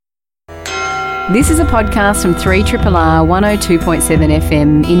This is a podcast from 3RRR 102.7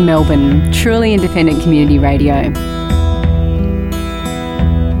 FM in Melbourne, truly independent community radio.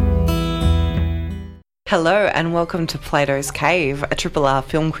 Hello and welcome to Plato's Cave, a RRR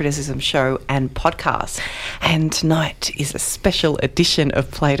film criticism show and podcast. And tonight is a special edition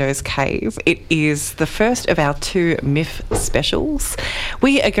of Plato's Cave. It is the first of our two MIFF specials.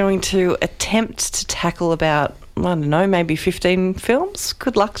 We are going to attempt to tackle about, I don't know, maybe 15 films.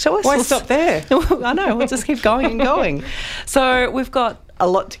 Good luck to us. Why stop there? I know, we'll just keep going and going. So we've got a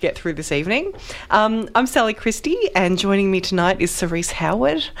lot to get through this evening. I'm Sally Christie, and joining me tonight is Cerise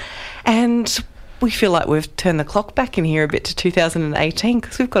Howard. And we feel like we've turned the clock back in here a bit to 2018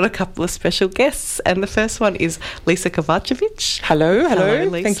 because we've got a couple of special guests. And the first one is Lisa Kovacevic. Hello,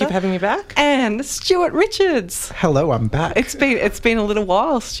 Lisa. Thank you for having me back. And Stuart Richards. Hello, I'm back. It's been a little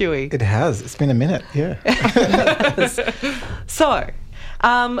while, Stewie. It has. It's been a minute, yeah. So,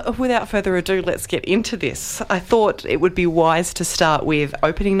 without further ado, let's get into this. I thought it would be wise to start with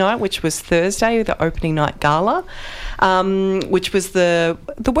opening night, which was Thursday, the opening night gala, which was the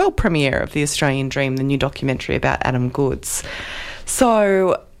world premiere of The Australian Dream, the new documentary about Adam Goodes.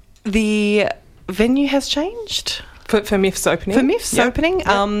 So the venue has changed. For MIFF's opening? For MIFF's opening.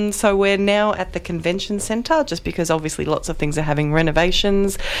 Yep. So we're now at the convention centre, just because obviously lots of things are having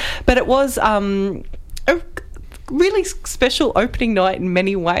renovations. But it was a really special opening night in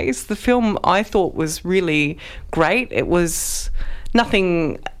many ways. The film, I thought, was really great. It was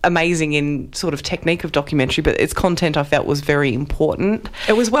nothing amazing in sort of technique of documentary, but its content I felt was very important.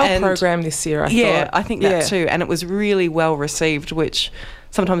 It was well programmed this year, I thought. Yeah, I think that too. And it was really well received, which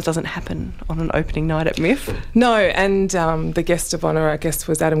sometimes doesn't happen on an opening night at MIFF. No, and the guest of honour, I guess,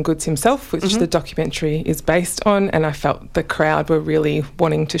 was Adam Goodes himself, which the documentary is based on, and I felt the crowd were really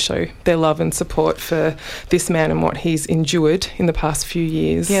wanting to show their love and support for this man and what he's endured in the past few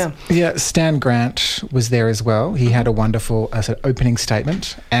years. Yeah, Stan Grant was there as well. He had a wonderful opening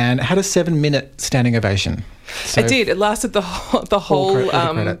statement and had a 7-minute standing ovation. So it did. It lasted the whole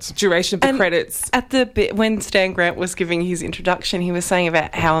duration of the credits. At the bit when Stan Grant was giving his introduction, he was saying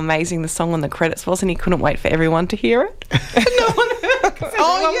about how amazing the song on the credits was, and he couldn't wait for everyone to hear it. No one heard.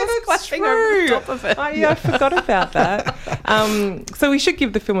 Was clapping over the top of it. I forgot about that. So we should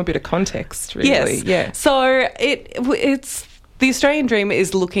give the film a bit of context, really. Yes. Yeah. So it's The Australian Dream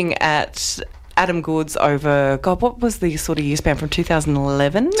is looking at Adam Goodes over, what was the sort of year span from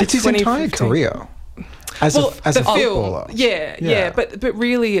 2011? It's his entire career. As a footballer. Yeah. But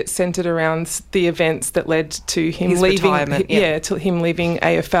really it centred around the events that led to him leaving to him leaving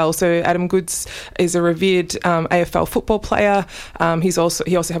AFL. So Adam Goodes is a revered AFL football player. He also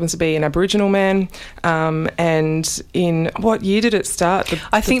happens to be an Aboriginal man. And in what year did it start?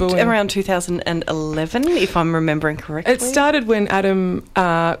 I think around 2011, if I'm remembering correctly. It started when Adam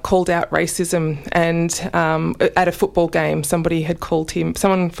called out racism, and at a football game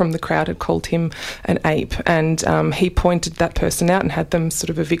someone from the crowd had called him an ape. And he pointed that person out and had them sort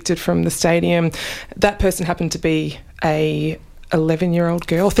of evicted from the stadium. That person happened to be a 11-year-old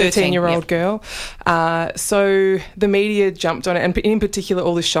girl, 13-year-old girl. So the media jumped on it, and in particular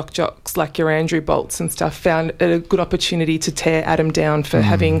all the shock jocks like your Andrew Bolts and stuff found it a good opportunity to tear Adam down for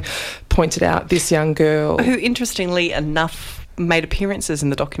having pointed out this young girl. Who, interestingly enough, made appearances in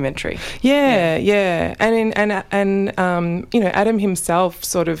the documentary. Yeah. And Adam himself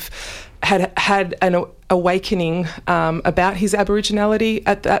sort of had an awakening about his Aboriginality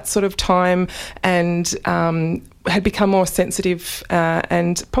at that sort of time, and had become more sensitive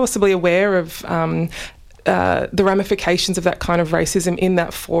and possibly aware of the ramifications of that kind of racism in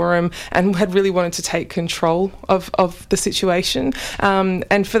that forum, and had really wanted to take control of the situation.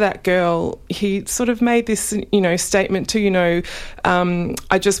 And for that girl, he sort of made this, statement to,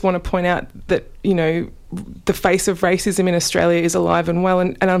 I just want to point out that, the face of racism in Australia is alive and well,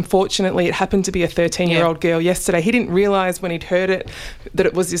 and unfortunately it happened to be a 13-year-old girl yesterday. He didn't realise when he'd heard it that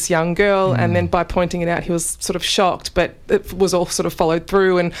it was this young girl, and then by pointing it out he was sort of shocked, but it was all sort of followed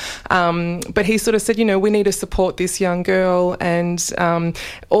through. And but he sort of said, we need to support this young girl, and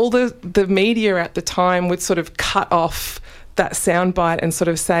all the media at the time would sort of cut off that soundbite and sort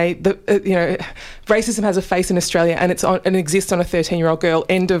of say that racism has a face in Australia, and it exists on a 13-year-old girl.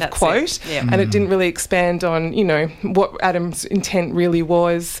 End of quote. And it didn't really expand on what Adam's intent really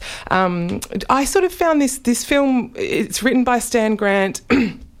was. I sort of found this film. It's written by Stan Grant.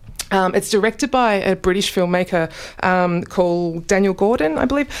 It's directed by a British filmmaker called Daniel Gordon, I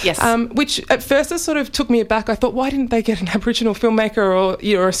believe. Yes. Which at first it sort of took me aback. I thought, why didn't they get an Aboriginal filmmaker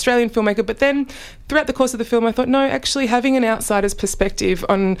or Australian filmmaker? But then throughout the course of the film, I thought, no, actually having an outsider's perspective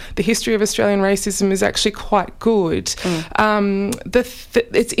on the history of Australian racism is actually quite good.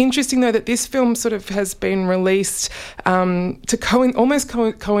 It's interesting, though, that this film sort of has been released to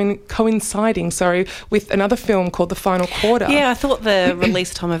coinciding with another film called The Final Quarter. Yeah, I thought the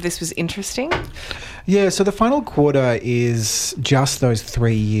release time of this was interesting. Yeah, so The Final Quarter is just those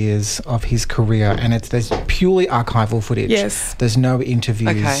 3 years of his career, and there's purely archival footage. Yes. There's no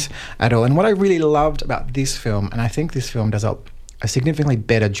interviews at all. And what I really loved about this film, and I think this film does a significantly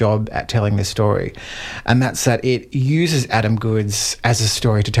better job at telling this story, and that's that it uses Adam Goodes as a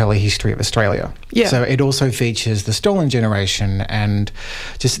story to tell a history of Australia. Yeah. So it also features the stolen generation and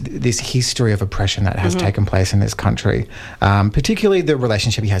just this history of oppression that has taken place in this country, particularly the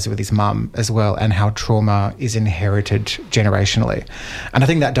relationship he has with his mum as well, and how trauma is inherited generationally. And I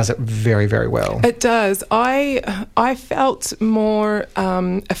think that does it very, very well. It does. I felt more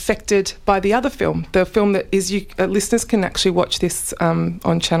affected by the other film, the film that is listeners can actually watch this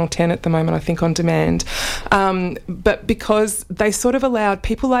on Channel 10 at the moment, I think, on demand. But because they sort of allowed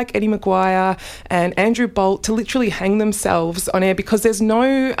people like Eddie Maguire and Andrew Bolt to literally hang themselves on air, because there's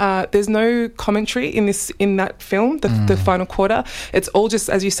no commentary in that film, the Final Quarter. It's all just,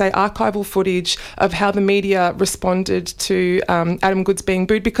 as you say, archival footage of how the media responded to Adam Goodes being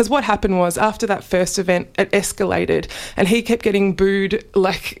booed. Because what happened was, after that first event, it escalated, and he kept getting booed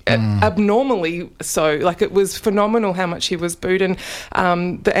abnormally so. Like, it was phenomenal how much he was booed. And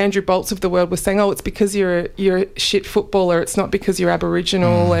the Andrew Bolts of the world were saying, oh, it's because you're a shit footballer, it's not because you're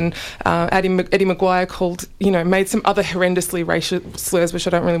Aboriginal. And Eddie Maguire made some other horrendously racial slurs, which I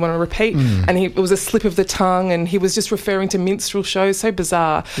don't really want to repeat. And it was a slip of the tongue, and he was just referring to minstrel shows. So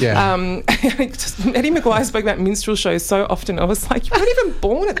bizarre. Yeah. Eddie Maguire spoke about minstrel shows so often. I was like, you weren't even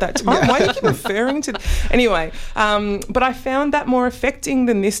born at that time. Why do you keep referring to... Anyway, but I found that more affecting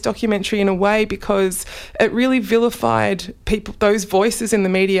than this documentary in a way, because it really vilified people, those voices in the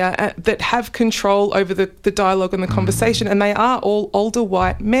media that have control over the dialogue and the conversation, and they are all older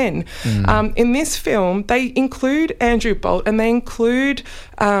white men. In this film, they include Andrew Bolt and they include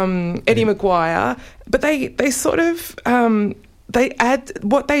Eddie Maguire, but they sort of... they add,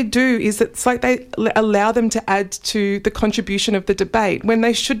 what they do is it's like they allow them to add to the contribution of the debate when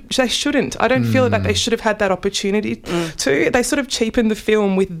they shouldn't. I don't feel that they should have had that opportunity to. They sort of cheapened the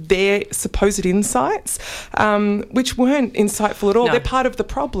film with their supposed insights, which weren't insightful at all. No. They're part of the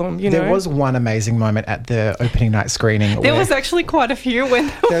problem, you know. There was one amazing moment at the opening night screening. There was actually quite a few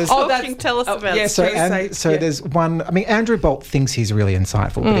when they were talking. Tell us about yes, it. There's one. I mean, Andrew Bolt thinks he's really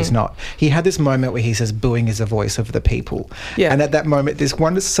insightful, but he's not. He had this moment where he says, "Booing is the voice of the people." Yeah. And at that moment, this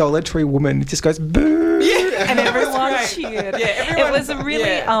one solitary woman just goes, "Boo!" Yeah. And everyone cheered. Yeah, everyone. It was a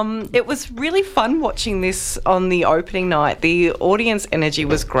really, it was really fun watching this on the opening night. The audience energy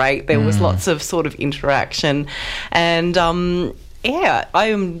was great. There was lots of sort of interaction, and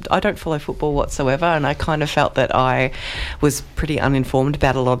I don't follow football whatsoever, and I kind of felt that I was pretty uninformed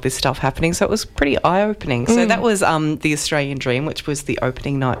about a lot of this stuff happening, so it was pretty eye-opening. So that was The Australian Dream, which was the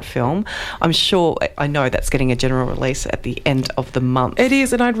opening night film. I know that's getting a general release at the end of the month. It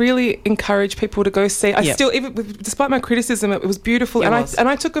is, and I'd really encourage people to go see. Despite my criticism, it was beautiful. And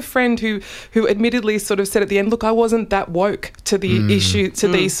I took a friend who admittedly sort of said at the end, look, I wasn't that woke to the issue, to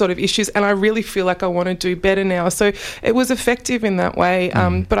these sort of issues, and I really feel like I want to do better now. So it was effective in that way.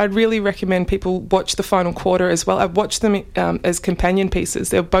 But I'd really recommend people watch The Final Quarter as well. I've watched them as companion pieces.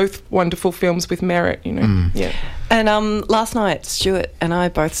 They're both wonderful films with merit, you know. Yeah. And last night, Stuart and I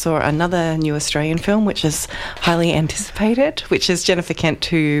both saw another new Australian film, which is highly anticipated, which is Jennifer Kent,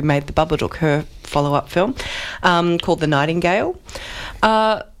 who made The Babadook, her follow-up film, called The Nightingale.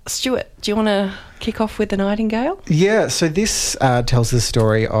 Stuart, do you want to kick off with The Nightingale? Yeah, so this tells the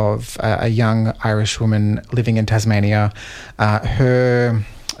story of a young Irish woman living in Tasmania. Her,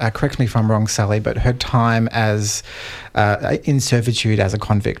 correct me if I'm wrong, Sally, but her time as in servitude as a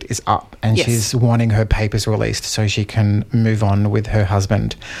convict is up, and she's wanting her papers released so she can move on with her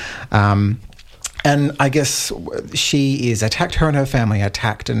husband. And I guess she is attacked, her and her family are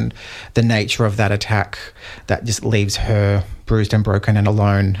attacked, and the nature of that attack that just leaves her bruised and broken and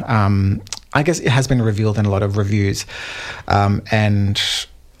alone. I guess it has been revealed in a lot of reviews. And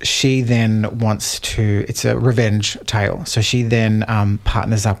she then wants to, it's a revenge tale. So she then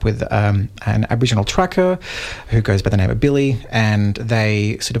partners up with an Aboriginal tracker who goes by the name of Billy, and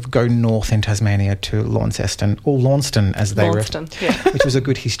they sort of go north in Tasmania to Launceston, or Launceston as they which was a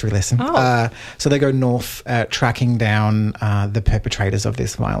good history lesson. So they go north, tracking down the perpetrators of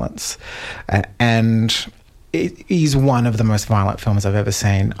this violence. And it is one of the most violent films I've ever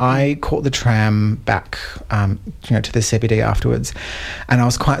seen. I caught the tram back, to the CBD afterwards, and I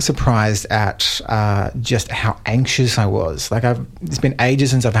was quite surprised at just how anxious I was. Like, it's been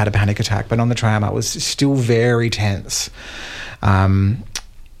ages since I've had a panic attack, but on the tram I was still very tense.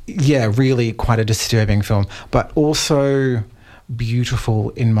 Really quite a disturbing film, but also beautiful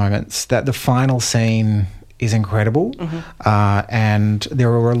in moments. That the final scene is incredible, and there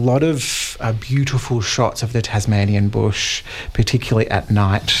are a lot of beautiful shots of the Tasmanian bush, particularly at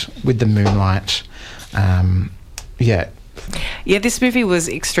night with the moonlight. This movie was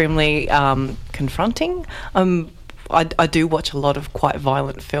extremely confronting. I do watch a lot of quite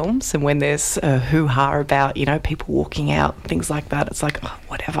violent films, and when there's a hoo-ha about, people walking out, things like that, it's like, oh,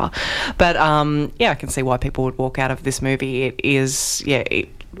 whatever. But, I can see why people would walk out of this movie. It is,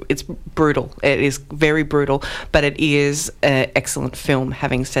 it's brutal. It is very brutal, but it is an excellent film.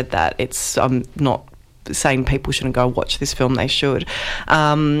 Having said that, I'm not saying people shouldn't go watch this film. They should.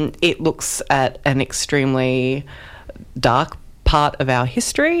 It looks at an extremely dark part of our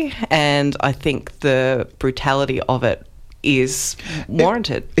history, and I think the brutality of it is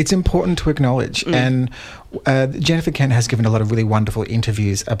warranted. It's important to acknowledge, and Jennifer Kent has given a lot of really wonderful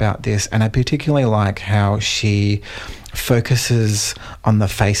interviews about this, and I particularly like how she focuses on the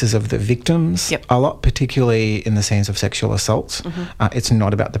faces of the victims a lot, particularly in the scenes of sexual assault. It's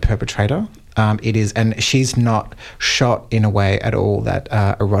not about the perpetrator. It is, and she's not shot in a way at all that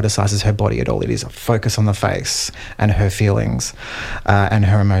eroticizes her body at all. It is a focus on the face and her feelings and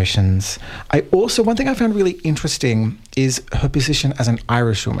her emotions. One thing I found really interesting is her position as an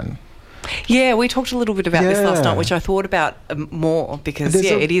Irish woman. Yeah, we talked a little bit about this last night, which I thought about more because,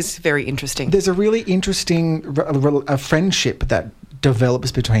 it is very interesting. There's a really interesting a friendship that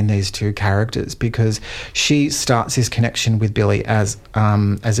develops between these two characters, because she starts this connection with Billy as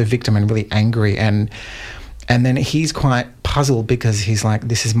a victim and really angry, and then he's quite puzzled because he's like,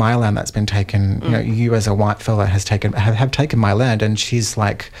 this is my land that's been taken. You as a white fella have taken my land, and she's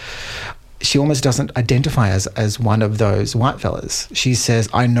like, she almost doesn't identify as one of those white fellas. She says,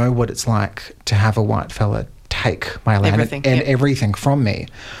 I know what it's like to have a white fella take my land everything from me.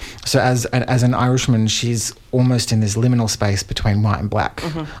 So as an Irishman, she's almost in this liminal space between white and black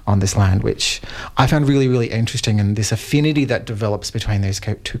on this land, which I found really, really interesting, and this affinity that develops between these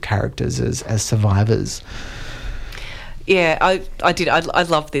two characters as survivors. Yeah, I did. I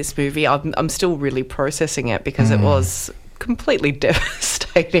love this movie. I'm still really processing it because it was completely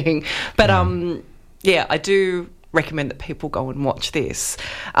devastating. But I do recommend that people go and watch this.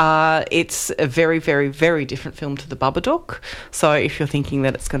 It's a very, very, very different film to The Babadook. So if you're thinking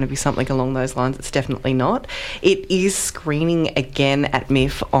that it's going to be something along those lines, it's definitely not. It is screening again at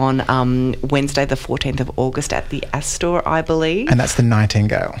MIFF on Wednesday the 14th of August at the Astor, I believe. And that's the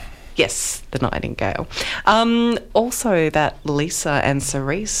Nightingale. Yes, the Nightingale. Also, that Lisa and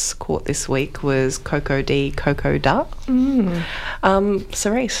Cerise caught this week was Coco D, Coco Da.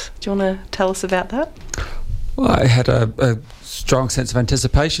 Cerise, do you want to tell us about that? Well, I had a strong sense of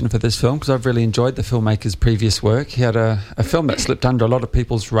anticipation for this film because I've really enjoyed the filmmaker's previous work. He had a film that slipped under a lot of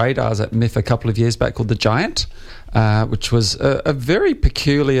people's radars at MIFF a couple of years back called The Giant, which was a very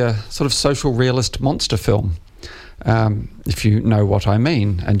peculiar sort of social realist monster film. If you know what I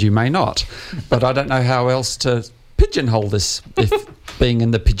mean, and you may not. But I don't know how else to pigeonhole this, if being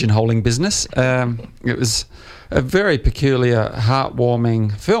in the pigeonholing business. It was a very peculiar,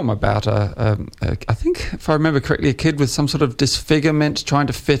 heartwarming film about I think, if I remember correctly, a kid with some sort of disfigurement trying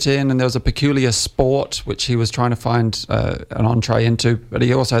to fit in, and there was a peculiar sport which he was trying to find an entree into. But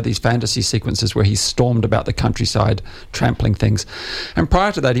he also had these fantasy sequences where he stormed about the countryside, trampling things. And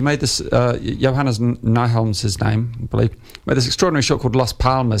prior to that, he made this, Johannes Nyholm's his name, I believe, made this extraordinary short called Las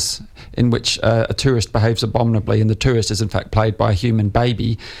Palmas, in which a tourist behaves abominably, and the tourist is in fact played by a human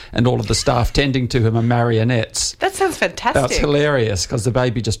baby, and all of the staff tending to him are marionettes. That sounds fantastic. That's hilarious because the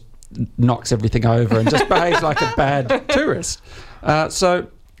baby just knocks everything over and just behaves like a bad tourist. So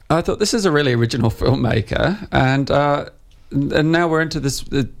I thought this is a really original filmmaker, and now we're into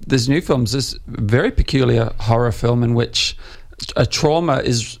this new film, this very peculiar horror film in which a trauma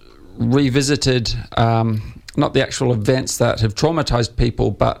is revisited. Not the actual events that have traumatized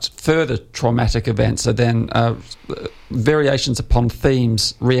people, but further traumatic events are then variations upon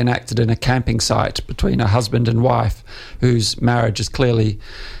themes reenacted in a camping site between a husband and wife whose marriage is clearly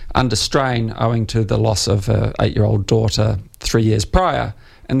under strain owing to the loss of an 8-year-old daughter 3 years prior.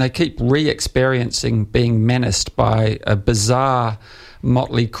 And they keep re-experiencing being menaced by a bizarre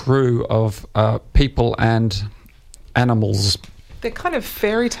motley crew of people and animals. They're kind of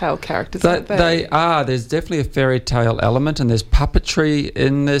fairy tale characters, They aren't they? are. There's definitely a fairy tale element, and there's puppetry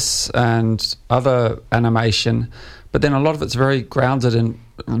in this and other animation. But then a lot of it's very grounded in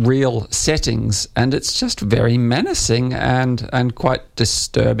real settings, and it's just very menacing and quite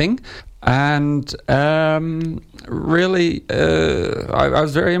disturbing. And really, I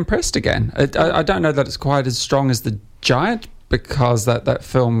was very impressed again. I don't know that it's quite as strong as The Giant, because that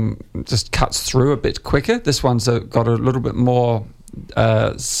film just cuts through a bit quicker. This one's got a little bit more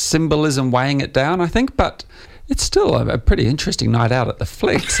symbolism weighing it down, I think, but it's still a pretty interesting night out at the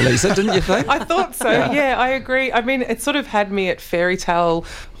flicks, Lisa, didn't you think? I thought so, yeah, I agree. I mean, it sort of had me at fairy tale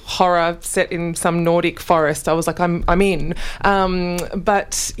horror set in some Nordic forest. I was like, I'm in.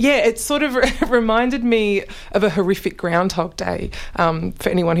 But yeah, it sort of reminded me of a horrific Groundhog Day. For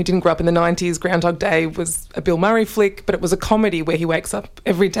anyone who didn't grow up in the 90s, Groundhog Day was a Bill Murray flick, but it was a comedy where he wakes up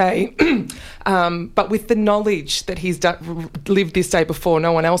every day. But with the knowledge that he's lived this day before,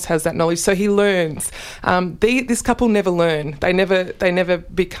 no one else has that knowledge. So he learns. This couple never learn. They never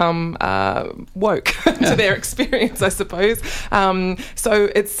become woke to their experience, I suppose. So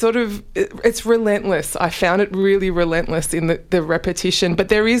it's relentless. I found it really relentless in the repetition, but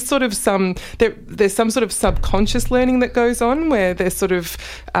there is sort of there's some sort of subconscious learning that goes on where there's sort of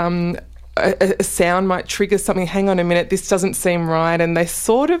a sound might trigger something. Hang on a minute, this doesn't seem right, and they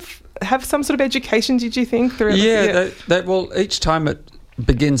sort of have some sort of education. Did you think? Well, each time it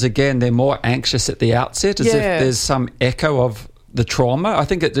begins again, they're more anxious at the outset, as if there's some echo of the trauma. I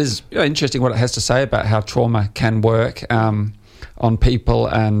think it is interesting what it has to say about how trauma can work on people,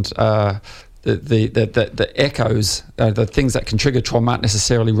 and the echoes, the things that can trigger trauma aren't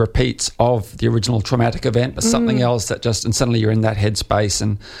necessarily repeats of the original traumatic event, but something else that and suddenly you're in that headspace,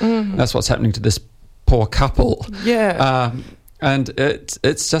 and that's what's happening to this poor couple. Yeah. And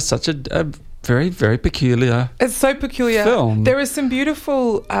it's just such a very, very peculiar. It's so peculiar. Film. There are some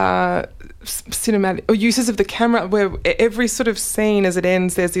beautiful cinematic or uses of the camera where every sort of scene as it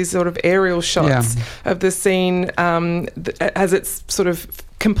ends, there's these sort of aerial shots of the scene as it's sort of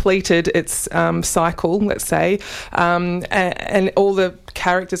completed its cycle, let's say, and all the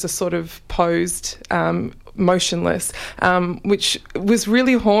characters are sort of posed motionless, which was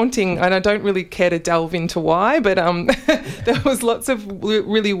really haunting, and I don't really care to delve into why, but there was lots of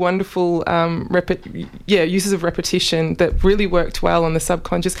really wonderful uses of repetition that really worked well on the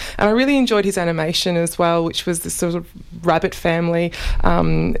subconscious, and I really enjoyed his animation as well, which was this sort of rabbit family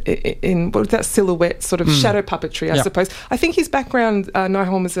in what was that silhouette sort of shadow puppetry, I suppose. I think his background,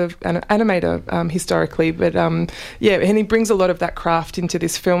 Nyholm, is an animator historically, but and he brings a lot of that craft into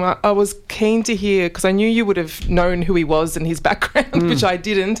this film. I was keen to hear, because I knew you would have known who he was and his background, which I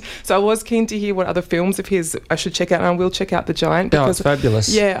didn't. So I was keen to hear what other films of his I should check out, and I will check out The Giant. Because, it's fabulous.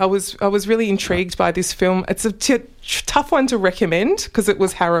 Yeah, I was really intrigued by this film. It's a tough one to recommend because it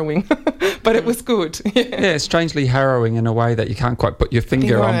was harrowing, but it was good. Yeah, strangely harrowing in a way that you can't quite put your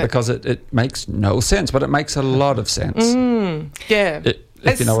finger on, because it makes no sense, but it makes a lot of sense.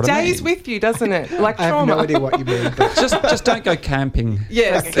 If you know what I mean. It stays with you, doesn't it? Like I trauma. have no idea what you mean, but just don't go camping.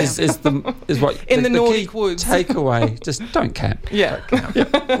 Yes. is what in the Nordic key woods. Takeaway. Just don't camp. Yeah.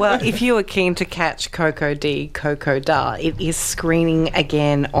 Well, if you are keen to catch Coco D, Coco Da, it is screening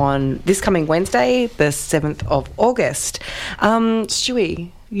again on this coming Wednesday, the 7th of August. Stewie,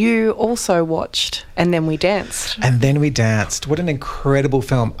 you also watched And Then We Danced. And Then We Danced. What an incredible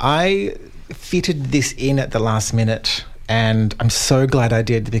film. I fitted this in at the last minute, and I'm so glad I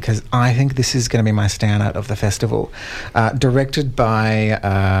did, because I think this is going to be my standout of the festival. Directed by,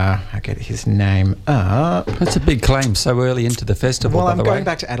 I get his name up. That's a big claim so early into the festival, Well, by I'm the going way.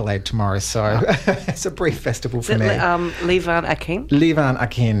 back to Adelaide tomorrow, so it's a brief festival for me. Levan Akin? Levan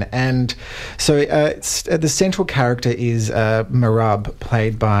Akin. And so the central character is Marab,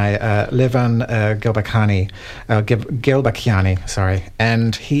 played by Levan Gelbakiani, sorry.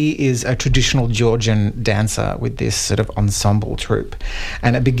 And he is a traditional Georgian dancer with this sort of ensemble troupe,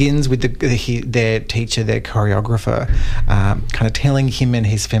 and it begins with their teacher, their choreographer, kind of telling him and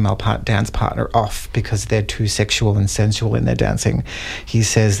his female dance partner off because they're too sexual and sensual in their dancing. He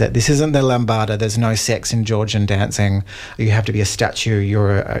says that this isn't the lambada. There's no sex in Georgian dancing. You have to be a statue.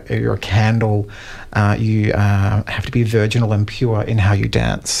 You're a candle. You have to be virginal and pure in how you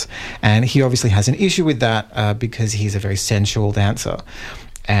dance. And he obviously has an issue with that because he's a very sensual dancer,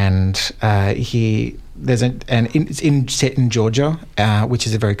 and he it's set in Georgia, which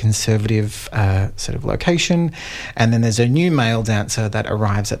is a very conservative sort of location, and then there's a new male dancer that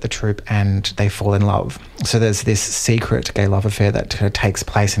arrives at the troupe and they fall in love. So there's this secret gay love affair that kind of takes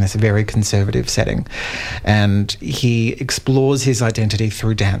place in this very conservative setting, and he explores his identity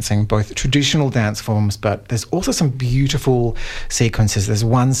through dancing, both traditional dance forms, but there's also some beautiful sequences. There's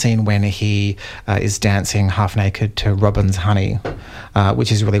one scene when he is dancing half naked to Robin's Honey,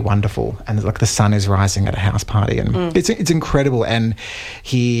 which is really wonderful, and like the sun is rising at a house party, and it's incredible. And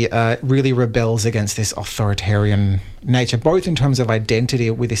he really rebels against this authoritarian nature, both in terms of identity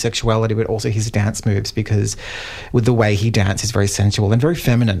with his sexuality, but also his dance moves, because with the way he dances is very sensual and very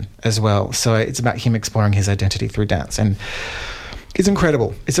feminine as well. So it's about him exploring his identity through dance, and it's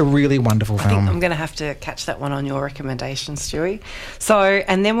incredible. It's a really wonderful film. I think I'm going to have to catch that one on your recommendation, Stewie. So,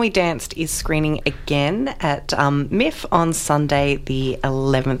 and Then We Danced is screening again at MIFF on Sunday, the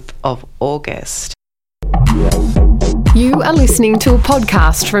 11th of August. You are listening to a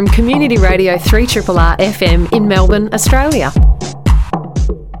podcast from Community Radio 3RRR FM in Melbourne, Australia.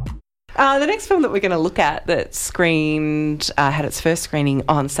 The next film that we're going to look at that screened, had its first screening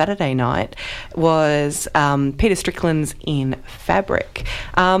on Saturday night was Peter Strickland's In Fabric.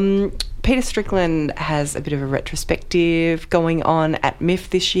 Peter Strickland has a bit of a retrospective going on at MIFF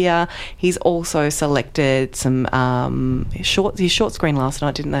this year. He's also selected some his short screen last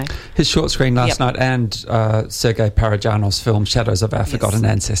night, didn't they? His short screen last night, and Sergei Parajanov's film Shadows of Our Forgotten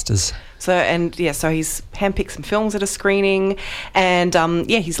Ancestors. So he's handpicked some films at a screening, and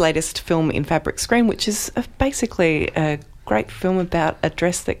his latest film In Fabric screen, which is basically a great film about a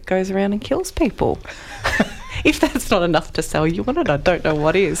dress that goes around and kills people. If that's not enough to sell you on it, I don't know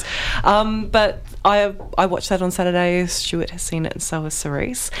what is. But I watched that on Saturday. Stuart has seen it, and so has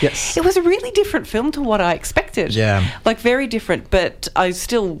Cerise. Yes. It was a really different film to what I expected. Yeah. Like, very different, but I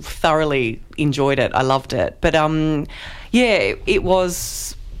still thoroughly enjoyed it. I loved it. But, it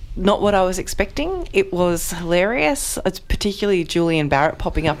was not what I was expecting. It was hilarious. It's particularly Julian Barrett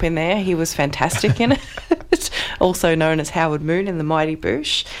popping up in there. He was fantastic in it. Also known as Howard Moon in The Mighty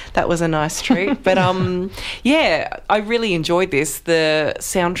Boosh. That was a nice treat. But I really enjoyed this. The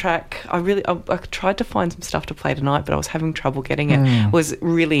soundtrack, I tried to find some stuff to play tonight, but I was having trouble getting it. It was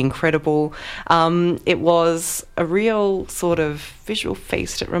really incredible. It was a real sort of visual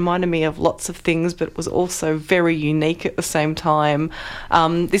feast. It reminded me of lots of things, but it was also very unique at the same time.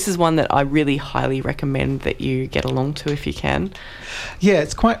 This is one that I really highly recommend that you get along to if you can. Yeah,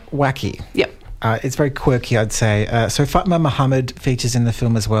 it's quite wacky. Yep. It's very quirky, I'd say. So Fatma Mohammed features in the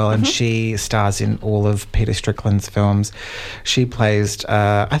film as well, and she stars in all of Peter Strickland's films. She plays,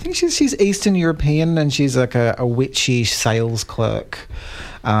 I think she's Eastern European, and she's like a witchy sales clerk.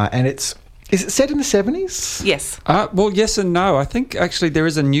 And is it set in the 70s? Yes. Well, yes and no. I think actually there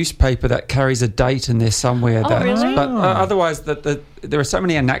is a newspaper that carries a date in there somewhere. Really? But otherwise, there are so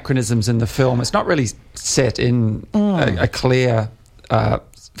many anachronisms in the film. It's not really set in a clear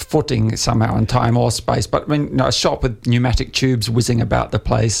footing somehow in time or space, but I mean, a shop with pneumatic tubes whizzing about the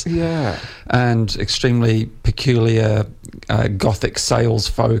place, and extremely peculiar gothic sales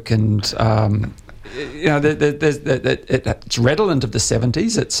folk, and it's redolent of the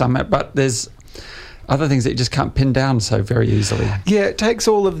 70s at some, but there's other things that you just can't pin down so very easily. Yeah, it takes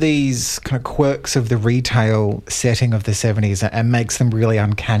all of these kind of quirks of the retail setting of the 70s and makes them really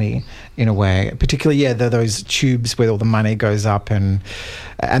uncanny in a way. Particularly, those tubes where all the money goes up, and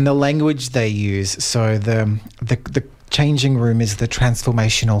the language they use. So the changing room is the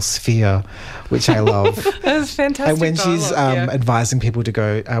transformational sphere, which I love. That's fantastic. And when she's advising people to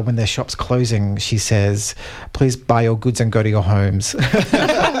go, when their shop's closing, she says, please buy your goods and go to your homes.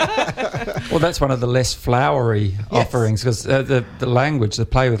 Well, that's one of the less flowery offerings, because the language, the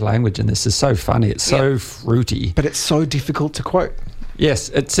play with language in this is so funny. It's so fruity. But it's so difficult to quote. Yes,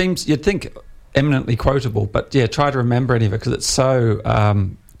 it seems, you'd think eminently quotable, but try to remember any of it, because it's so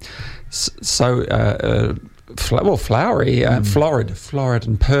flowery, florid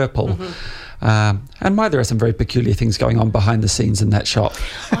and purple. And there are some very peculiar things going on behind the scenes in that shop.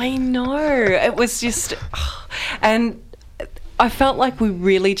 I know. It was just... And I felt like we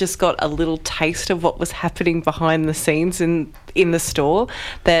really just got a little taste of what was happening behind the scenes in the store,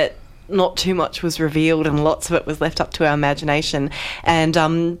 that not too much was revealed and lots of it was left up to our imagination.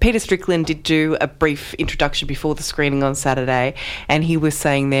 And Peter Strickland did do a brief introduction before the screening on Saturday, and he was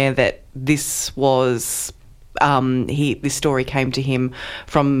saying there that this was... this story came to him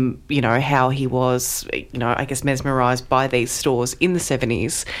from, how he was, I guess mesmerised by these stores in the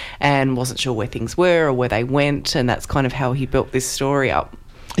 70s and wasn't sure where things were or where they went, and that's kind of how he built this story up.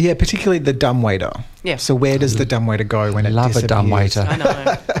 Yeah, particularly the dumbwaiter. Yeah. So where does the dumbwaiter go when it disappears? Love a dumbwaiter. I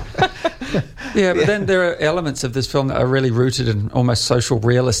know. Yeah, but then there are elements of this film that are really rooted in almost social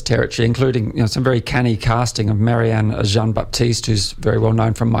realist territory, including some very canny casting of Marianne Jean-Baptiste, who's very well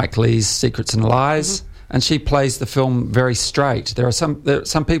known from Mike Leigh's Secrets and Lies, and she plays the film very straight. There are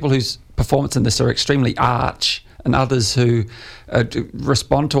some people whose performance in this are extremely arch, and others who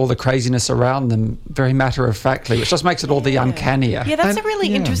respond to all the craziness around them very matter-of-factly, which just makes it all the uncannier. Yeah, that's a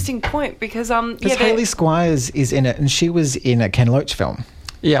really interesting point because Hayley Squires is in it, and she was in a Ken Loach film.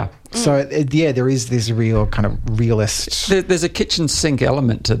 Yeah. So, there is this real kind of realist... There's a kitchen sink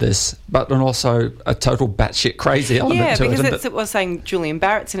element to this, but also a total batshit crazy element to it. Yeah, because I was saying Julian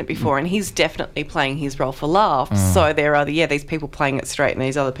Barrett's in it before, and he's definitely playing his role for laughs. So there are, these people playing it straight, and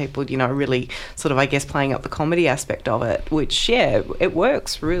these other people, really sort of, I guess, playing up the comedy aspect of it, which, it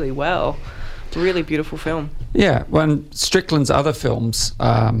works really well. It's a really beautiful film. Yeah, Strickland's other films,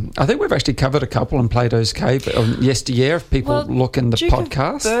 I think we've actually covered a couple in Plato's Cave yesteryear, if people look in the Duke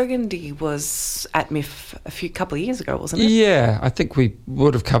podcast. Of Burgundy was at MIFF a couple of years ago, wasn't it? Yeah, I think we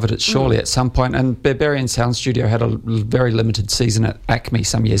would have covered it surely at some point. And Barbarian Sound Studio had a very limited season at Acme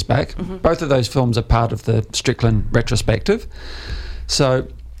some years back. Both of those films are part of the Strickland retrospective. So...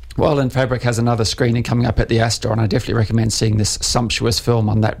 While In Fabric has another screening coming up at the Astor, and I definitely recommend seeing this sumptuous film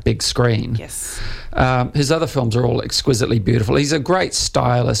on that big screen. Yes. His other films are all exquisitely beautiful. He's a great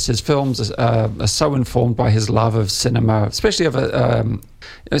stylist. His films are so informed by his love of cinema, especially of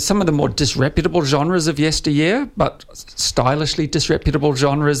some of the more disreputable genres of yesteryear, but stylishly disreputable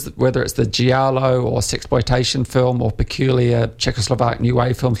genres, whether it's the giallo or sexploitation film or peculiar Czechoslovak New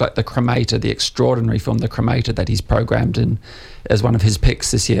Wave films like The Cremator, the extraordinary film The Cremator that he's programmed in as one of his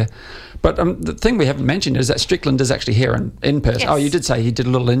picks this year. But the thing we haven't mentioned is that Strickland is actually here in person. Yes. Oh, you did say he did a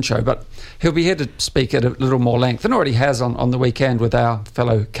little intro, but he'll be here to speak at a little more length, and already has on the weekend with our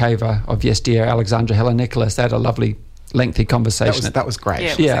fellow caver of yesteryear, Alexandra Helen-Nicholas. They had a lovely lengthy conversation. That was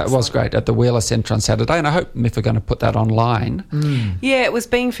great. Yeah, it was great at the Wheeler Centre on Saturday, and I hope MIFF are going to put that online. Yeah, it was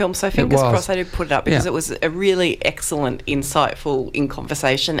being filmed, so fingers crossed they did put it up because it was a really excellent, insightful in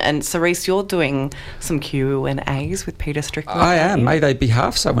conversation. And Cerise, you're doing some Q&As with Peter Strickland. I am. May they be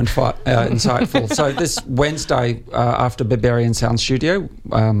half so insightful. So this Wednesday after Barbarian Sound Studio,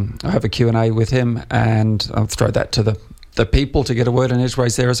 I have a Q&A with him, and I'll throw that to the people to get a word in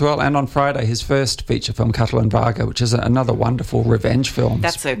edgeways there as well. And on Friday, his first feature film, Catalan Vaga, which is another wonderful revenge film.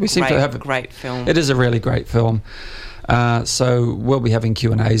 That's a great film. It is a really great film. So we'll be having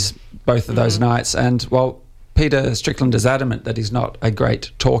Q&As both of those nights. And while Peter Strickland is adamant that he's not a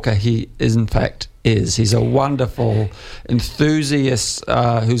great talker, he in fact is. He's a wonderful enthusiast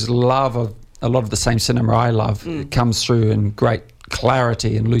whose love of a lot of the same cinema I love comes through in great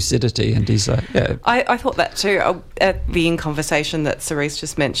clarity and lucidity, and he's I thought that too. At the In Conversation that Cerise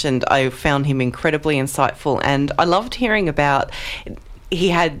just mentioned, I found him incredibly insightful, and I loved hearing about he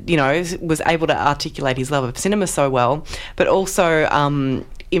had, was able to articulate his love of cinema so well, but also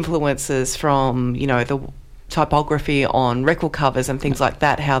influences from, the typography on record covers and things like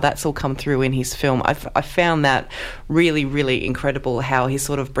that, how that's all come through in his film. I found that really, really incredible, how he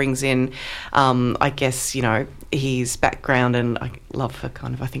sort of brings in, I guess, his background, and I love for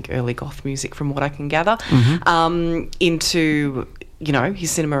kind of, I think, early goth music from what I can gather, into his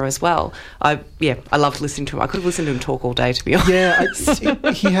cinema as well. I loved listening to him. I could have listened to him talk all day, to be honest.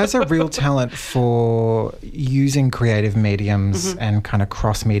 Yeah, he has a real talent for using creative mediums and kind of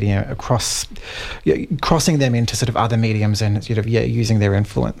crossing them into sort of other mediums and using their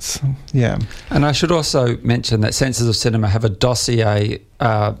influence. Yeah. And I should also mention that Senses of Cinema have a dossier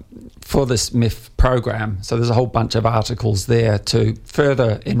for this MIFF program. So there's a whole bunch of articles there to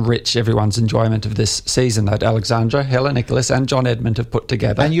further enrich everyone's enjoyment of this season that Alexandra, Helen Nicholas and John Edmund have put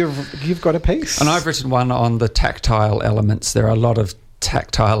together. And you've got a piece. And I've written one on the tactile elements. There are a lot of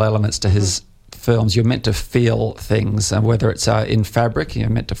tactile elements to his films. You're meant to feel things, and whether it's In Fabric, you're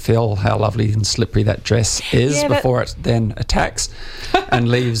meant to feel how lovely and slippery that dress is before it then attacks and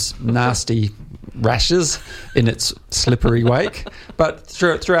leaves nasty rashes in its slippery wake. But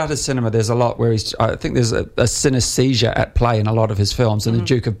throughout his cinema, there's a lot where I think there's a synesthesia at play in a lot of his films, and The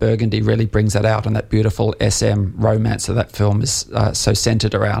Duke of Burgundy really brings that out, and that beautiful SM romance of that film is so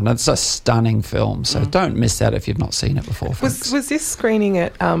centred around. And it's a stunning film, so don't miss that if you've not seen it before. Was this screening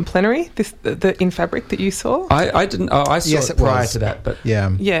at Plenary, the In Fabric that you saw? I didn't. Oh, I saw it prior to that, but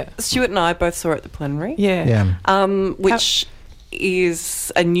yeah. Stuart and I both saw it at the Plenary. Which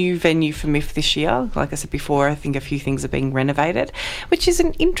is a new venue for MIFF this year. Like I said before, I think a few things are being renovated, which is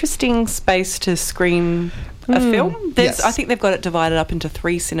an interesting space to screen a film. I think they've got it divided up into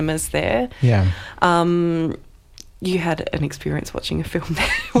 3 cinemas there. Yeah. you had an experience watching a film there.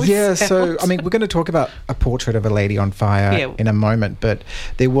 with Yeah, sound. so, I mean, we're going to talk about A Portrait of a Lady on Fire in a moment, but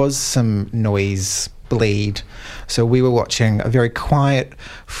there was some noise bleed. So we were watching a very quiet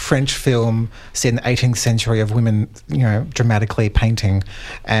French film set in the 18th century of women, dramatically painting.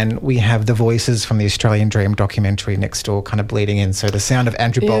 And we have the voices from the Australian Dream documentary next door kind of bleeding in. So the sound of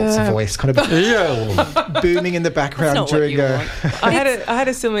Andrew Bolt's voice kind of booming in the background during I had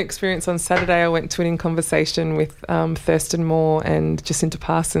a similar experience on Saturday. I went to an In Conversation with Thurston Moore and Jacinta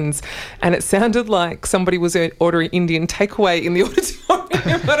Parsons, and it sounded like somebody was ordering Indian takeaway in the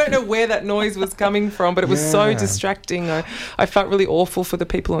auditorium. I don't know where that noise was coming from, but it was so distracting. I felt really awful for the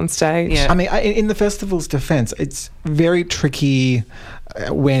people on stage. Yeah. I mean, in the festival's defence, it's very tricky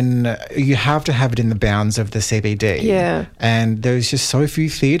when you have to have it in the bounds of the CBD. Yeah. And there's just so few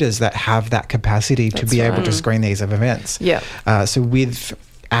theatres that have that capacity to be able to screen these events. Yeah. So with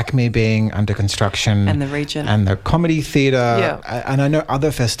ACME being under construction and the region and the Comedy Theatre, and I know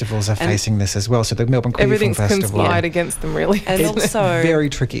other festivals are facing this as well. So the Melbourne Queer Film Festival, everything's conspired against them, really. And also very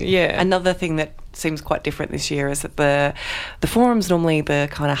tricky. Yeah. Another thing that seems quite different this year is that the forum's normally the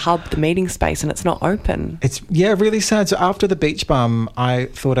kind of hub, the meeting space, and it's not open. It's really sad. So after the Beach Bum, I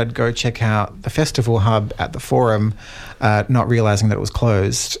thought I'd go check out the festival hub at the forum, not realising that it was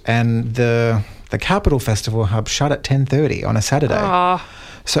closed, and the Capital Festival hub shut at 10:30 on a Saturday.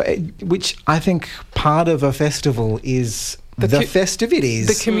 So, which I think part of a festival is the festivities.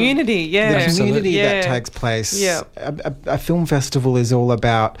 The community, The community that takes place. Yeah. A film festival is all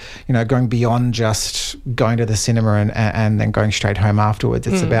about, going beyond just going to the cinema and then going straight home afterwards.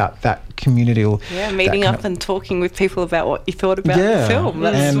 It's about that community. Meeting up and talking with people about what you thought about the film.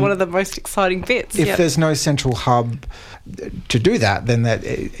 That's one of the most exciting bits. If there's no central hub to do that, then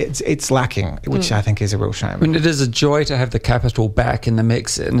it's lacking, which I think is a real shame. I mean, it is a joy to have the Capital back in the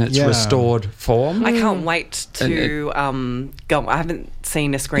mix in its restored form. I can't wait to go. I haven't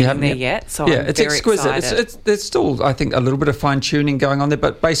seen a screening there yet, so I'm it's very exquisite. excited. There's still, I think, a little bit of fine tuning going on there,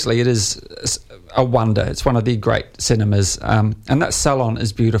 but basically it is a wonder. It's one of the great cinemas, and that salon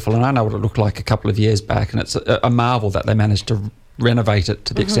is beautiful. And I know what it looked like a couple of years back, and it's a marvel that they managed to renovate it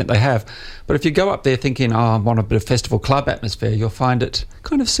to the extent they have. But if you go up there thinking, I want a bit of festival club atmosphere, you'll find it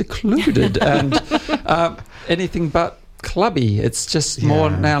kind of secluded and anything but clubby. It's just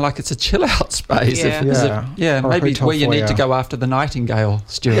more now like it's a chill out space. Maybe where you need to go after the Nightingale,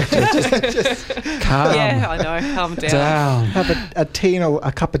 Stuart. Just calm. Yeah, I know. Calm down. Have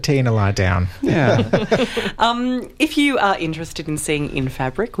a cup of tea and a lie down. Yeah. If you are interested in seeing In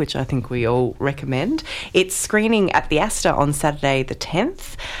Fabric, which I think we all recommend, it's screening at the Astor on Saturday the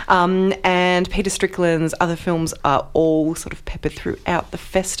 10th. And Peter Strickland's other films are all sort of peppered throughout the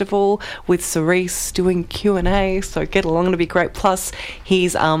festival, with Cerise doing Q&A, so get along to be great. Plus,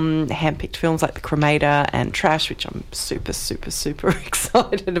 he's handpicked films like The Cremator and Trash, which I'm super, super, super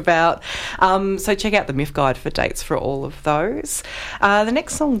excited about. So check out the MIFF Guide for dates for all of those. The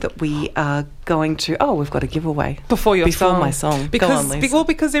next song that we are going to... Oh, we've got a giveaway. Before my song. Go on, Lisa.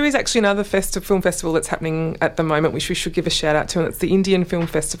 Because there is actually another film festival that's happening at the moment, which we should give a shout out to, and it's the Indian Film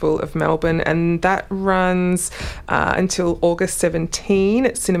Festival of Melbourne, and that runs until August 17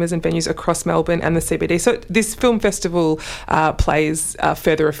 at cinemas and venues across Melbourne and the CBD. So this film festival plays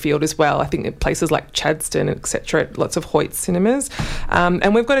further afield as well. I think in places like Chadstone, etc., lots of Hoyt cinemas.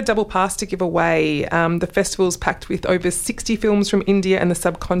 And we've got a double pass to give away. The festival's packed with over 60 films from India and the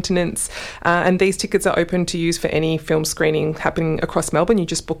subcontinents, and these tickets are open to use for any film screening happening across Melbourne. You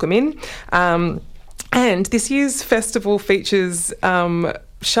just book them in. And this year's festival features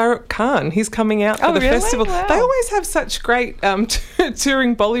Shah Rukh Khan. He's coming out for the festival. Wow. They always have such great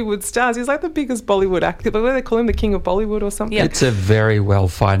touring Bollywood stars. He's like the biggest Bollywood actor. But what do they call him, the king of Bollywood or something? Yeah. It's a very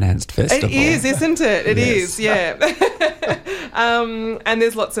well-financed festival. It is, isn't it? It is, yeah. And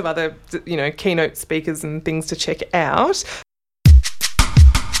there's lots of other, keynote speakers and things to check out.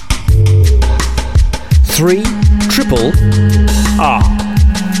 3 Triple R.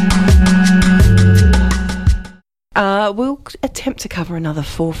 We'll attempt to cover another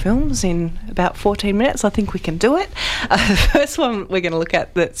 4 films in about 14 minutes. I think we can do it. The first one we're going to look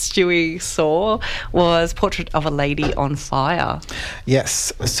at that Stewie saw was Portrait of a Lady on Fire.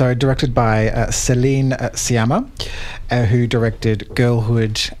 Yes, so directed by Celine Sciamma, who directed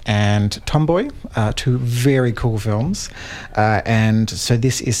Girlhood and Tomboy, 2 very cool films. And so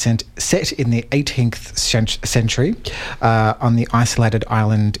this is set in the 18th century on the isolated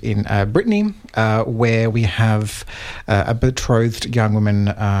island in Brittany, where we have a betrothed young woman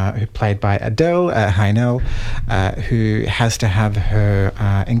who played by Adele Haenel, who has to have her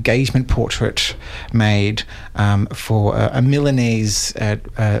engagement portrait made for a Milanese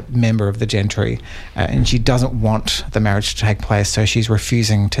member of the gentry, and she doesn't want the marriage to take place, so she's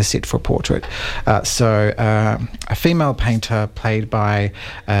refusing to sit for a portrait. So a female painter played by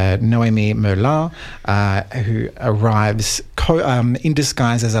Noémie Merlin, who arrives in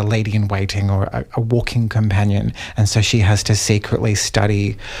disguise as a lady-in-waiting or a walking companion, and so she has to secretly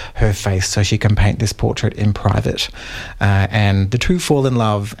study her face so she can paint this portrait in private. And the two fall in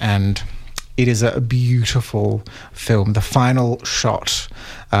love, and it is a beautiful film. The final shot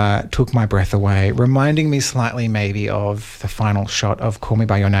took my breath away, reminding me slightly maybe of the final shot of Call Me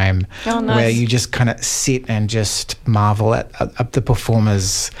By Your Name, where you just kind of sit and just marvel at the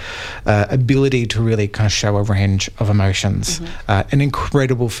performer's ability to really kind of show a range of emotions. An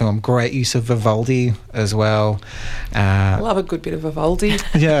incredible film, great use of Vivaldi as well. I love a good bit of Vivaldi.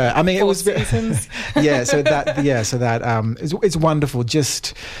 Yeah, I mean, it was Seasons. it's wonderful.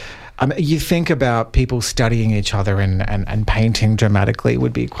 Just you think about people studying each other and painting dramatically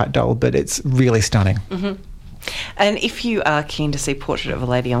would be quite dull, but it's really stunning. And if you are keen to see Portrait of a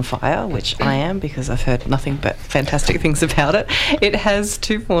Lady on Fire, which I am because I've heard nothing but fantastic things about it, it has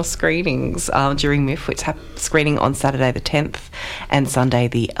 2 more screenings during MIFF, which screening on Saturday the 10th and Sunday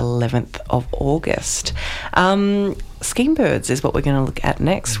the 11th of August. Scheme Birds is what we're going to look at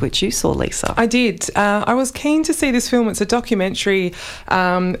next, which you saw, Lisa. I did. I was keen to see this film. It's a documentary.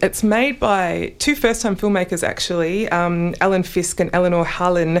 It's made by 2 first-time filmmakers, actually, Alan Fisk and Eleanor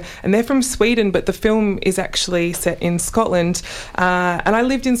Hallen, and they're from Sweden, but the film is actually set in Scotland. And I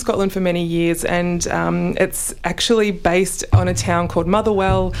lived in Scotland for many years, and it's actually based on a town called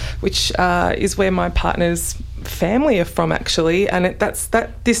Motherwell, which is where my partner's family are from, actually, and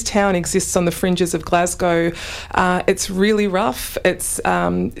this town exists on the fringes of Glasgow. It's really rough. It's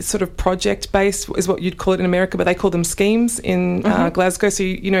sort of project based is what you'd call it in America, but they call them schemes in Glasgow. So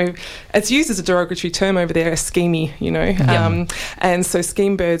it's used as a derogatory term over there, a schemey, and so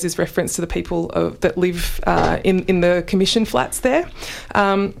Scheme Birds is reference to the people that live in the commission flats there.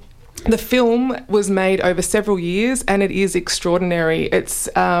 The film was made over several years, and it is extraordinary. It's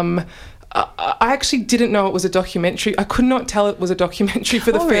I actually didn't know it was a documentary. I could not tell it was a documentary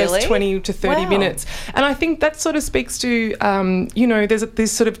for the first 20 to 30 minutes. And I think that sort of speaks to, there's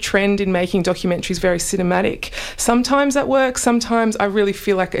this sort of trend in making documentaries very cinematic. Sometimes that works. Sometimes I really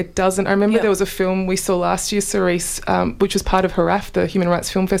feel like it doesn't. I remember there was a film we saw last year, Cerise, which was part of HRAF, the Human Rights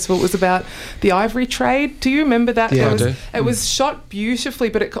Film Festival. It was about the ivory trade. Do you remember that? Yeah, I do. It was shot beautifully,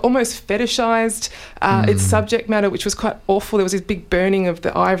 but it almost fetishised its subject matter, which was quite awful. There was this big burning of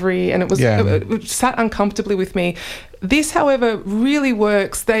the ivory, and it sat uncomfortably with me. This, however, really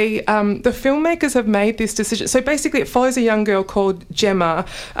works. The filmmakers have made this decision. So basically it follows a young girl called Gemma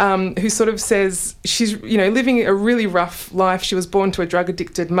who sort of says she's, living a really rough life. She was born to a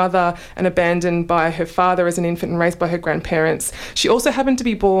drug-addicted mother and abandoned by her father as an infant and raised by her grandparents. She also happened to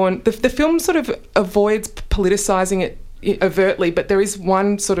be born... The film sort of avoids politicising it overtly, but there is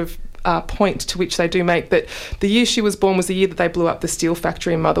one sort of point to which they do make that the year she was born was the year that they blew up the steel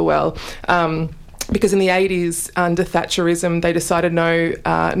factory in Motherwell. Because in the 80s, under Thatcherism, they decided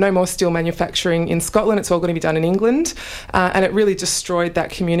no more steel manufacturing in Scotland. It's all going to be done in England. And it really destroyed that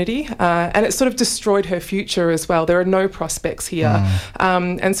community. And it sort of destroyed her future as well. There are no prospects here.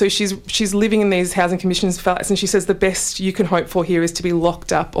 And so she's living in these housing commissions flats, and she says the best you can hope for here is to be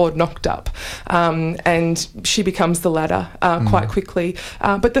locked up or knocked up. And she becomes the latter quite quickly.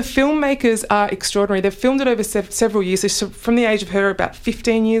 But the filmmakers are extraordinary. They've filmed it over several years. So from the age of her about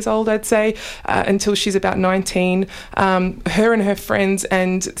 15 years old, I'd say, until she's about 19, her and her friends,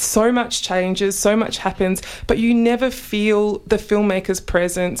 and so much changes, so much happens, but you never feel the filmmaker's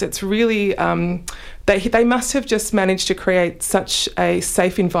presence. It's really... They must have just managed to create such a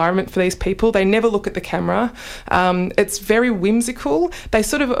safe environment for these people. They never look at the camera. It's very whimsical. They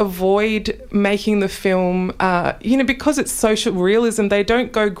sort of avoid making the film, because it's social realism, they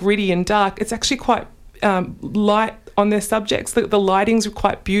don't go gritty and dark. It's actually quite light on their subjects. The lighting's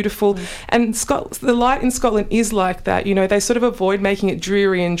quite beautiful, and the light in Scotland is like that. They sort of avoid making it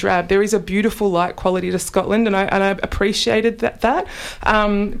dreary and drab. There is a beautiful light quality to Scotland, and I appreciated that.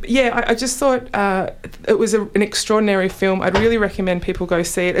 I just thought it was an extraordinary film. I'd really recommend people go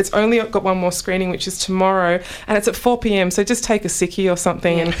see it. It's only got one more screening, which is tomorrow, and it's at 4 p.m, so just take a sickie or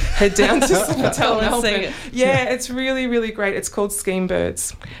something and head down to Hotel Melbourne. Yeah, it's really, really great. It's called Scheme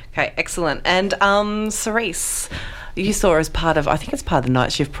Birds. Okay, excellent. And Cerise, you saw as part of, I think it's part of the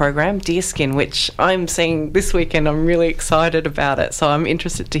night shift program, Deerskin, which I'm seeing this weekend. I'm really excited about it, so I'm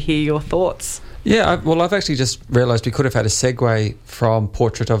interested to hear your thoughts. Yeah, I've actually just realised we could have had a segue from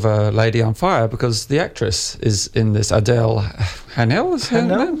Portrait of a Lady on Fire, because the actress is in this, Adele Hanel. Is her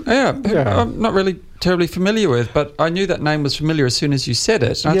name? Yeah, I'm not really terribly familiar with, but I knew that name was familiar as soon as you said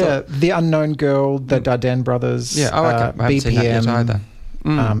it. And I thought, The Unknown Girl, the Dardenne Brothers. Yeah, okay. I haven't seen that yet either.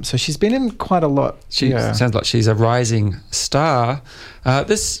 So she's been in quite a lot. She sounds like she's a rising star.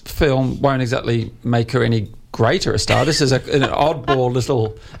 This film won't exactly make her any greater a star. This is an oddball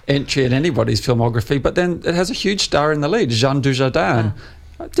little entry in anybody's filmography, but then it has a huge star in the lead, Jean Dujardin.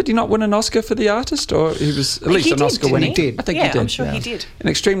 Did he not win an Oscar for The Artist? Or he was at least an Oscar winner? He did. I think he did. I'm sure he did. An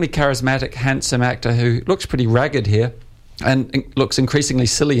extremely charismatic, handsome actor who looks pretty ragged here and looks increasingly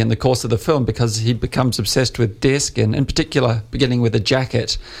silly in the course of the film, because he becomes obsessed with deerskin, in particular beginning with a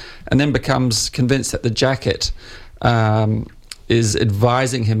jacket, and then becomes convinced that the jacket is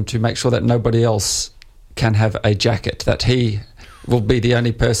advising him to make sure that nobody else can have a jacket, that he will be the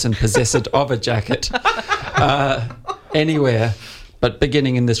only person possessed of a jacket anywhere, but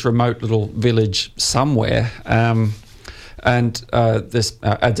beginning in this remote little village somewhere. This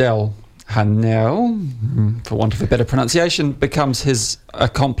Adele Hanel, for want of a better pronunciation, becomes his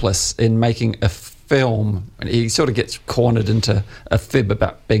accomplice in making a film, and he sort of gets cornered into a fib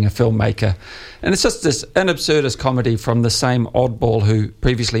about being a filmmaker. And it's just an absurdist comedy from the same oddball who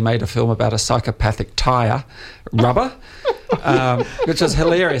previously made a film about a psychopathic tyre, Rubber, which was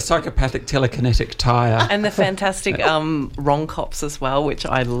hilarious, psychopathic telekinetic tyre. And the fantastic Ron Cops as well, which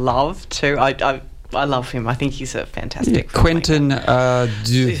I love too. I love him. I think he's a fantastic Quentin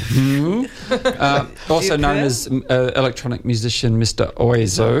Dupieux, also known as electronic musician Mr.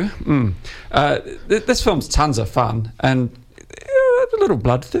 Oizo. This film's tons of fun and a little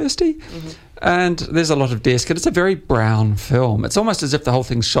bloodthirsty. And there's a lot of deerskin. It's a very brown film. It's almost as if the whole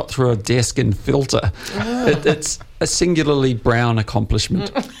thing's shot through a deerskin filter. It's a singularly brown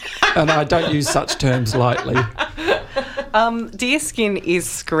accomplishment. And I don't use such terms lightly. Deerskin is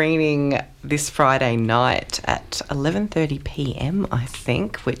screening this Friday night at 11:30 p.m, I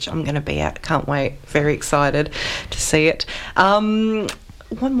think, which I'm going to be at. Can't wait. Very excited to see it.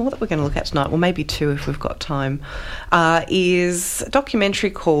 One more that we're going to look at tonight, well, maybe two if we've got time, is a documentary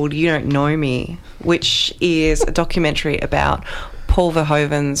called You Don't Know Me, which is a documentary about Paul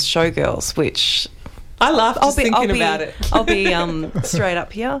Verhoeven's Showgirls, which... I laughed thinking about it. I'll be straight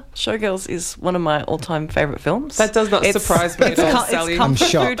up here. Showgirls is one of my all-time favourite films. That does not surprise me at all, Sally. It's comfort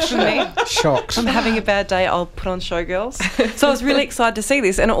food for me. Shocked. I'm having a bad day, I'll put on Showgirls. So I was really excited to see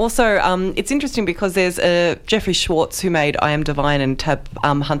this. And also, it's interesting because there's Jeffrey Schwartz, who made I Am Divine and Tab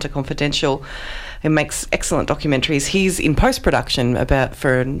Hunter Confidential, who makes excellent documentaries. He's in post-production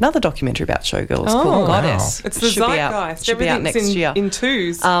for another documentary about Showgirls called Goddess. It's the zeitgeist. Should be out next year. In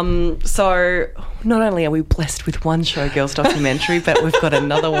twos. So not only are we blessed with one Showgirls documentary, but we've got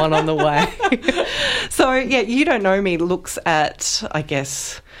another one on the way. So, yeah, You Don't Know Me looks at, I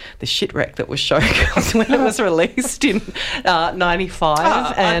guess, the shitwreck that was Showgirls when it was released in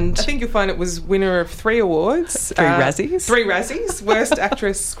 95. And I think you'll find it was winner of 3 awards. 3 Razzies. 3 Razzies. Worst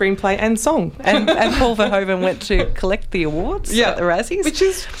Actress, Screenplay and Song. And Paul Verhoeven went to collect the awards at the Razzies. Which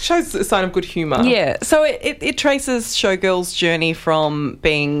shows a sign of good humour. Yeah. So it traces Showgirls' journey from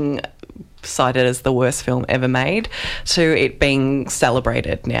being cited as the worst film ever made to it being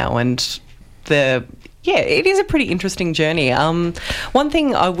celebrated now. And it is a pretty interesting journey. One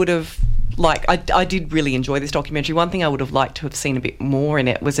thing I would have liked, I did really enjoy this documentary. One thing I would have liked to have seen a bit more in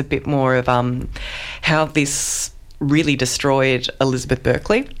it was a bit more of how this really destroyed Elizabeth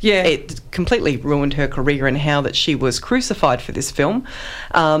Berkley. Yeah. It completely ruined her career, and how that she was crucified for this film.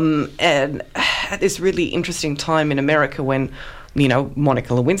 And at this really interesting time in America when, you know,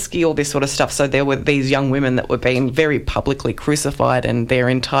 Monica Lewinsky, all this sort of stuff. So there were these young women that were being very publicly crucified and their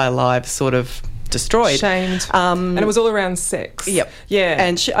entire lives sort of destroyed. Shamed. And it was all around sex. Yep. Yeah.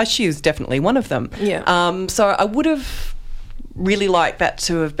 And she was definitely one of them. Yeah. So I would have really liked that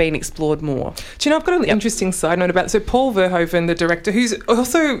to have been explored more. Do you know, I've got an interesting side note about it. So Paul Verhoeven, the director, who's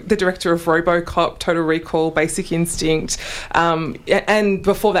also the director of RoboCop, Total Recall, Basic Instinct, and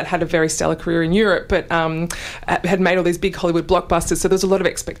before that had a very stellar career in Europe, but had made all these big Hollywood blockbusters. So there's a lot of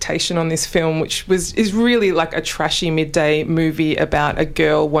expectation on this film, which is really like a trashy midday movie about a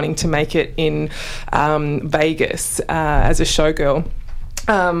girl wanting to make it in Vegas as a showgirl.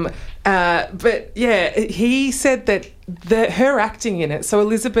 But yeah, he said that her acting in it. So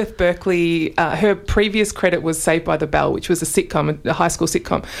Elizabeth Berkley, her previous credit was Saved by the Bell, which was a sitcom, a high school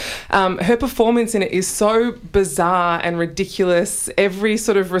sitcom. Her performance in it is so bizarre and ridiculous. Every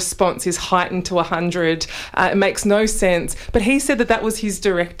sort of response is heightened to 100. It makes no sense. But he said that was his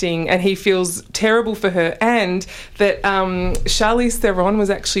directing, and he feels terrible for her, and that Charlize Theron was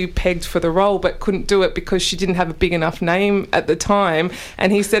actually pegged for the role but couldn't do it because she didn't have a big enough name at the time.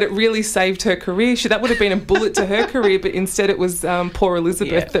 And he said it really saved her career. That would have been a bullet to her career, but instead it was poor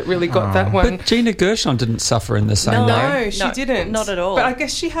Elizabeth that really got that one. But Gina Gershon didn't suffer in the same way. No, she didn't. Not at all. But I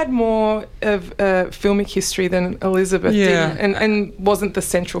guess she had more of filmic history than Elizabeth did, and wasn't the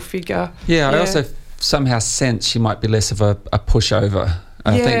central figure. Yeah, I also somehow sense she might be less of a pushover.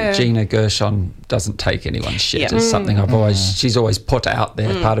 I think Gina Gershon doesn't take anyone's shit. It's something she's always put out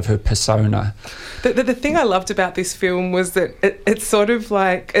there, part of her persona. The thing I loved about this film was that it's sort of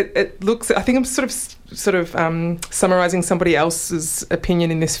like, it looks, I think I'm sort of summarising somebody else's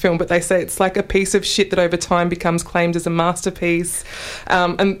opinion in this film, but they say it's like a piece of shit that over time becomes claimed as a masterpiece,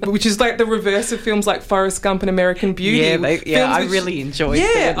 and which is like the reverse of films like Forrest Gump and American Beauty. I really enjoyed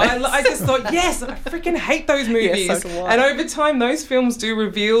them. I just thought, yes, I freaking hate those movies. Yeah, so do I. And over time, those films do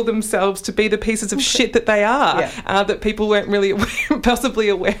reveal themselves to be the pieces of shit that they are, that people weren't really possibly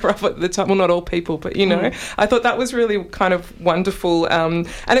aware of at the time. Well, not all people, but, you know. I thought that was really kind of wonderful. And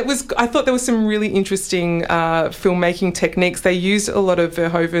I thought there was some really interesting filmmaking techniques. They used a lot of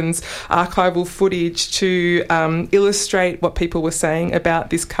Verhoeven's archival footage to illustrate what people were saying about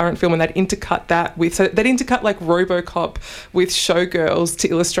this current film, and they'd intercut that with, so they'd intercut like RoboCop with Showgirls to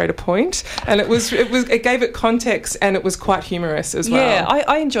illustrate a point, and it gave it context, and it was quite humorous as well. Yeah,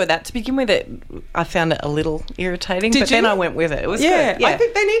 I enjoyed that. To begin with, I found it a little irritating, then I went with it. It was good. Yeah, I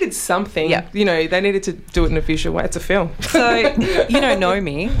think they needed something. Yeah. You know, they needed to do it in a visual way. It's a film. So, you don't know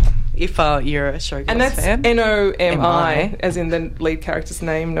me. If you're a Showgirls fan. And that's Nomi, as in the lead character's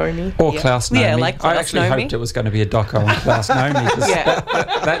name, Nomi. Or Klaus Nomi. Yeah, like Klaus I actually Nomi. hoped it was going to be a doco on Klaus Nomi.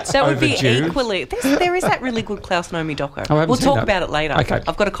 That's that would overdue. Be equally... There is that really good Klaus Nomi doco. We'll talk about it later. Okay.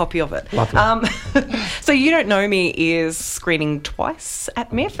 I've got a copy of it. Lovely. So You Don't Know Me is screening twice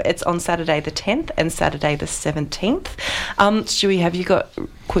at MIFF. It's on Saturday the 10th and Saturday the 17th. Stewie, have you got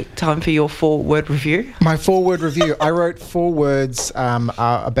quick time for your 4-word review? My 4-word review. I wrote 4 words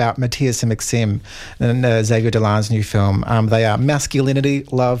about Matthias and Maxim and Xavier Dolan's new film. They are masculinity,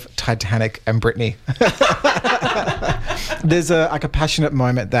 love, Titanic, and Britney. There's a passionate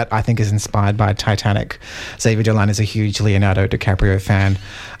moment that I think is inspired by Titanic. Xavier Dolan is a huge Leonardo DiCaprio fan.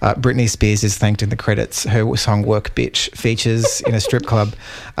 Britney Spears is thanked in the credits. Her song Work Bitch features in a strip club.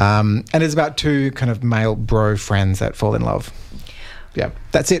 And it's about 2 kind of male bro friends that fall in love. Yeah,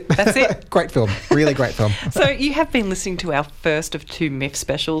 that's it. That's it. Great film. Really great film. So you have been listening to our first of 2 MIFF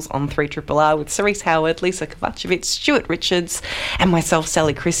specials on 3RRR with Cerise Howard, Lisa Kovacevic, Stuart Richards and myself,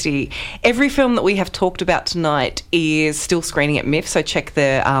 Sally Christie. Every film that we have talked about tonight is still screening at MIFF, so check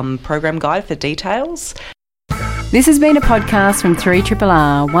the program guide for details. This has been a podcast from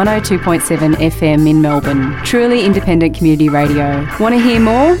 3RRR 102.7 FM in Melbourne. Truly independent community radio. Want to hear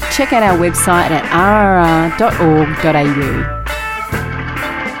more? Check out our website at rrr.org.au.